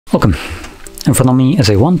Welcome. In front of me is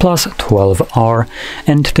a OnePlus 12R,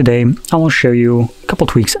 and today I will show you a couple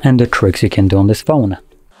tweaks and the tricks you can do on this phone.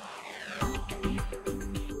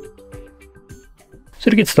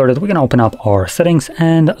 So to get started, we're going to open up our settings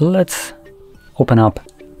and let's open up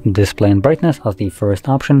display and brightness as the first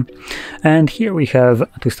option. And here we have,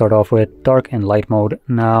 to start off with, dark and light mode.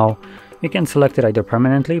 Now you can select it either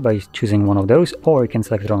permanently by choosing one of those, or you can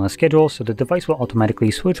select it on a schedule, so the device will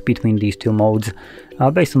automatically switch between these two modes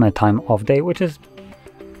based on the time of day, which is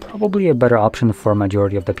probably a better option for a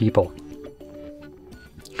majority of the people.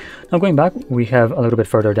 Now going back, we have a little bit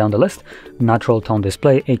further down the list, natural tone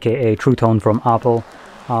display, aka True Tone from Apple.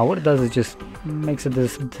 What it does is just makes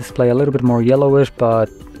this display a little bit more yellowish, but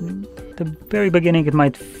at the very beginning it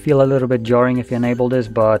might feel a little bit jarring if you enable this,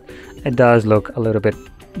 but it does look a little bit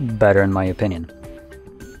better in my opinion.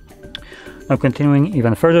 Now continuing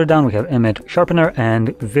even further down, we have image sharpener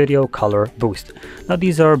and video color boost. Now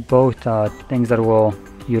these are both things that will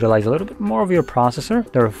utilize a little bit more of your processor,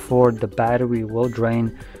 therefore the battery will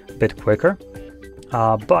drain a bit quicker.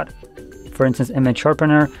 But for instance, image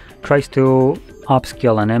sharpener tries to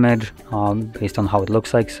upscale an image based on how it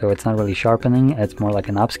looks like, so it's not really sharpening, it's more like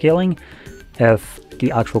an upscaling if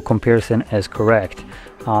the actual comparison is correct.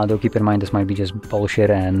 Though keep in mind this might be just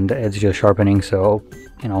bullshit and it's just sharpening, so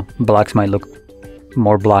you know, blacks might look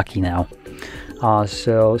more blocky now.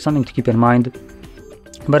 So something to keep in mind,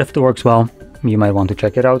 but if it works well, you might want to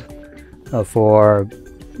check it out for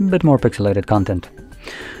a bit more pixelated content.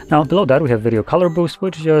 Now below that we have video color boost,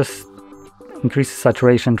 which just increases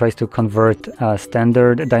saturation, tries to convert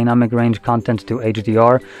standard dynamic range content to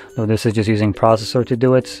HDR, though this is just using processor to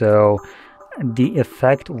do it, so the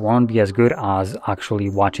effect won't be as good as actually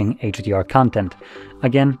watching HDR content.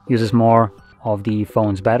 Again, uses more of the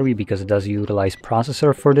phone's battery because it does utilize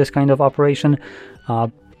processor for this kind of operation,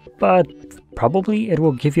 but probably it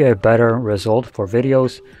will give you a better result for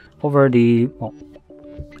videos over the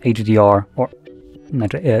HDR or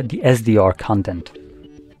the SDR content.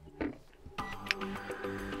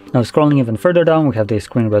 Now scrolling even further down, we have the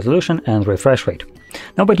screen resolution and refresh rate.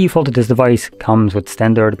 Now by default this device comes with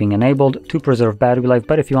standard being enabled to preserve battery life,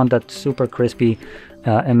 but if you want that super crispy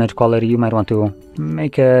image quality, you might want to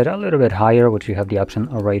make it a little bit higher, which you have the option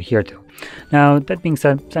right here too. Now that being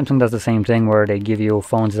said, Samsung does the same thing where they give you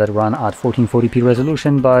phones that run at 1440p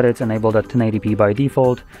resolution, but it's enabled at 1080p by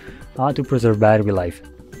default to preserve battery life.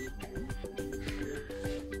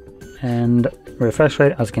 And refresh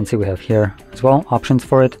rate, as you can see, we have here as well options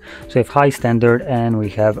for it. So we have high, standard, and we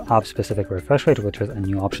have app specific refresh rate, which is a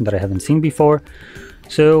new option that I haven't seen before.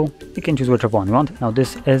 So you can choose whichever one you want. Now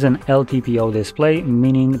this is an LTPO display,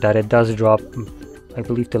 meaning that it does drop, I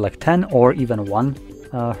believe, to like 10 or even 1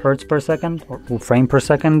 hertz per second or frame per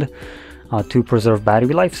second to preserve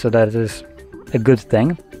battery life. So that is a good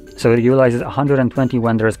thing. So it utilizes 120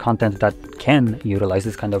 when there is content that can utilize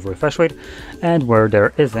this kind of refresh rate, and where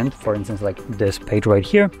there isn't, for instance like this page right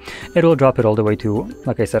here, it will drop it all the way to,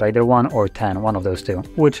 like I said, either 1 or 10, one of those two,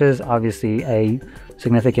 which is obviously a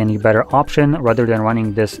significantly better option rather than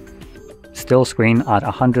running this still screen at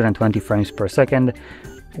 120 frames per second,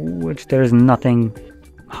 which there is nothing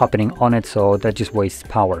happening on it, so that just wastes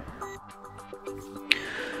power.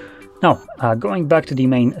 Now, going back to the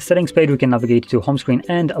main settings page, we can navigate to home screen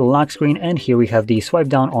and lock screen, and here we have the swipe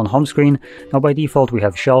down on home screen. Now by default we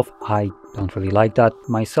have shelf. I don't really like that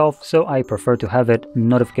myself, so I prefer to have it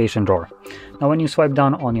notification drawer. Now when you swipe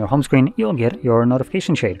down on your home screen, you'll get your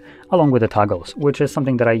notification shade along with the toggles, which is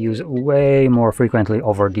something that I use way more frequently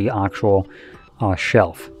over the actual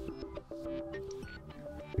shelf.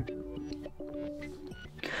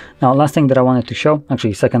 Now, last thing that I wanted to show,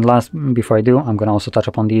 actually second last before I do, I'm going to also touch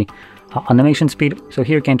upon the animation speed. So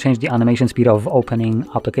here you can change the animation speed of opening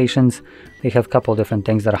applications. They have a couple different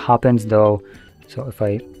things that happens though. So if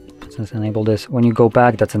I, for instance, enable this, when you go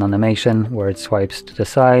back, that's an animation where it swipes to the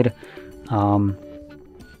side.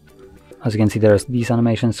 As you can see, there's these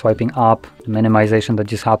animations swiping up, the minimization that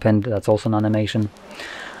just happened, that's also an animation.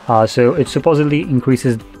 So it supposedly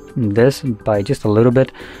increases this by just a little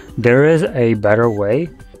bit. There is a better way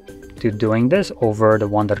to doing this over the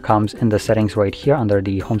one that comes in the settings right here under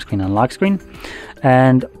the home screen and lock screen.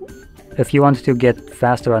 And if you want to get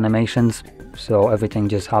faster animations, so everything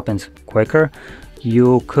just happens quicker,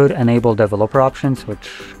 you could enable developer options, which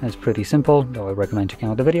is pretty simple, though I recommend checking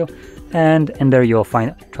out the video. And in there you'll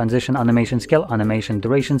find transition animation scale, animation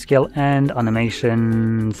duration scale, and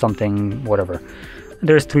animation something whatever.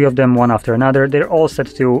 There's 3 of them, one after another. They're all set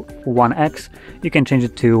to 1x. You can change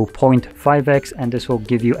it to 0.5x, and this will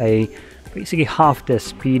give you basically half the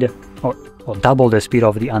speed or double the speed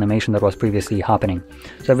of the animation that was previously happening.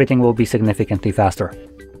 So everything will be significantly faster.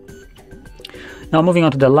 Now moving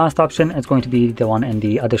on to the last option, it's going to be the one in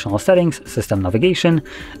the additional settings, system navigation.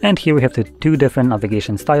 And here we have the two different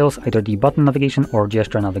navigation styles, either the button navigation or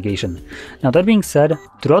gesture navigation. Now that being said,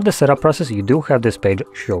 throughout the setup process, you do have this page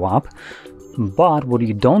show up, but what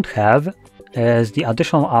you don't have is the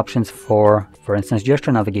additional options for instance,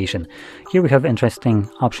 gesture navigation. Here we have interesting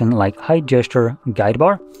option like hide gesture guide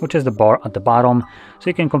bar, which is the bar at the bottom, so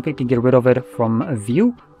you can completely get rid of it from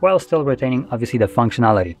view while still retaining obviously the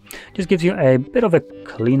functionality. Just gives you a bit of a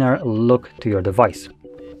cleaner look to your device.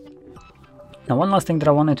 Now one last thing that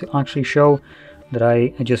I wanted to actually show that I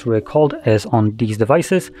just recalled is on these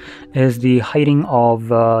devices is the hiding of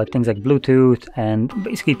things like Bluetooth and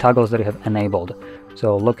basically toggles that you have enabled.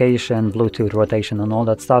 So location, Bluetooth, rotation, and all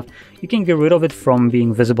that stuff. You can get rid of it from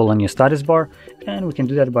being visible on your status bar, and we can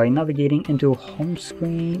do that by navigating into home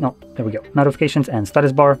screen. No, there we go. Notifications and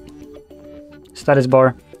status bar.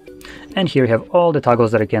 And here you have all the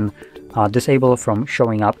toggles that you can disable from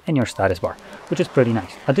showing up in your status bar, which is pretty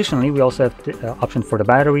nice. Additionally, we also have the option for the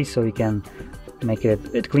battery, so you can make it a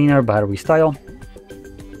bit cleaner battery style.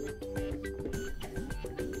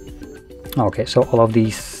 Okay, so all of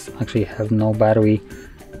these actually have no battery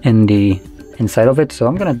in the inside of it, so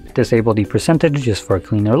I'm gonna disable the percentage just for a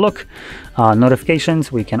cleaner look.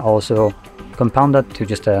 Notifications, we can also compound that to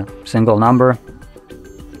just a single number,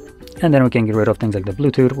 and then we can get rid of things like the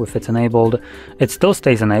Bluetooth if it's enabled. It still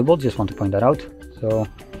stays enabled, just want to point that out. So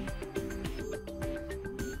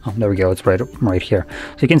oh, there we go, it's right here.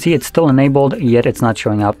 So you can see it's still enabled, yet it's not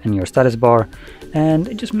showing up in your status bar, and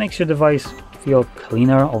it just makes your device feel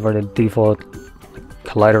cleaner over the default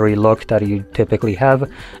cluttery look that you typically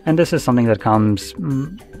have. And this is something that comes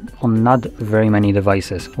on not very many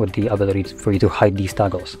devices with the ability for you to hide these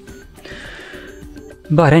toggles.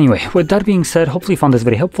 But anyway, with that being said, hopefully you found this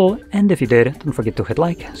very helpful, and if you did, don't forget to hit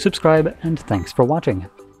like, subscribe, and thanks for watching.